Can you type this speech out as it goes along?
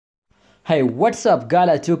Hey, what's up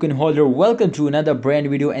Gala token holder? Welcome to another brand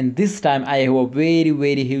video, and this time I have a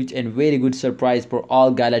very huge and very good surprise for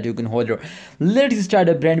all Gala token holder. Let's start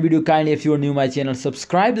a brand video. Kindly, if you are new to my channel,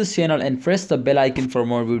 subscribe this channel and press the bell icon for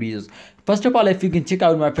more videos. First of all, if you can check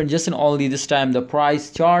out, my friend, just and only this time the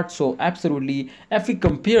price chart. So absolutely, if we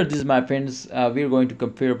compare this, my friends, we're going to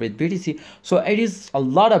compare with BTC. So it is a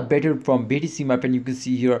lot of better from BTC, my friend. You can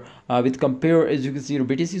see here with compare, as you can see, to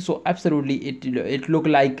BTC. So absolutely, it look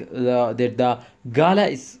like that the Gala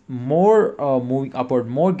is more moving upward,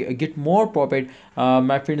 more get more profit,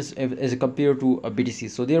 my friends, as compared to BTC.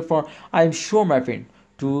 So therefore, I am sure, my friend,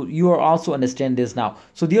 to you are also understand this now.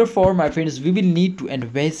 So therefore, my friends, we will need to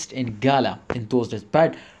invest in Gala in those days.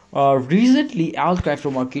 But recently all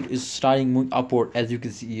crypto market is starting moving upward, as you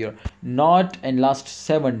can see here. Not in last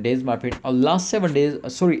 7 days, my friend, last 7 days,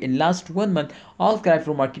 sorry, in last 1 month all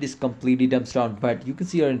crypto market is completely dumped down. But you can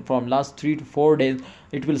see here from last 3 to 4 days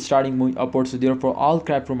it will starting moving upward. So therefore, all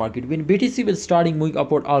crypto market, when BTC will starting moving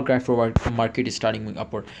upward, all crypto market is starting moving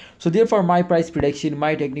upward. So therefore, my price prediction,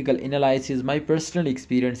 my technical analysis, my personal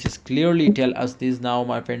experiences clearly tell us this now,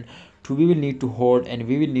 my friend. We will need to hold and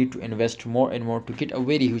we will need to invest more and more to get a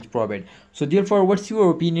very huge profit. So therefore, what's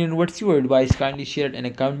your opinion, what's your advice? Kindly share it in the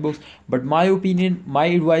comment box. But my opinion, my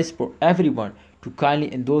advice for everyone, to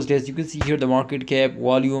kindly, in those days, you can see here the market cap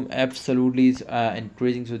volume absolutely is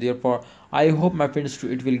increasing. So therefore, I hope, my friends,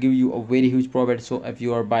 it will give you a very huge profit. So if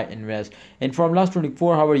you are buy invest, and from last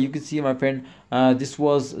 24 hours, you can see, my friend, this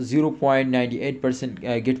was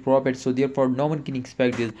 0.98% get profit. So therefore, no one can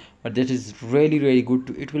expect this, but that is really good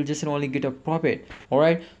to, it will just only get a profit. All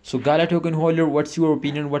right, so Gala token holder, what's your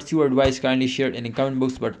opinion, what's your advice? Kindly share it in the comment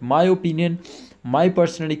box. But my opinion, my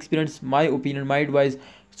personal experience, my opinion, my advice,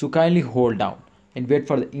 so kindly hold down and wait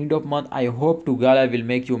for the end of month. I hope to Gala will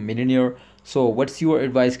make you a millionaire. So what's your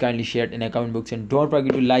advice? Kindly share it in the comment box, and don't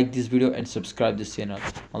forget to like this video and subscribe this channel.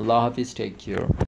 Allah Hafiz, take care.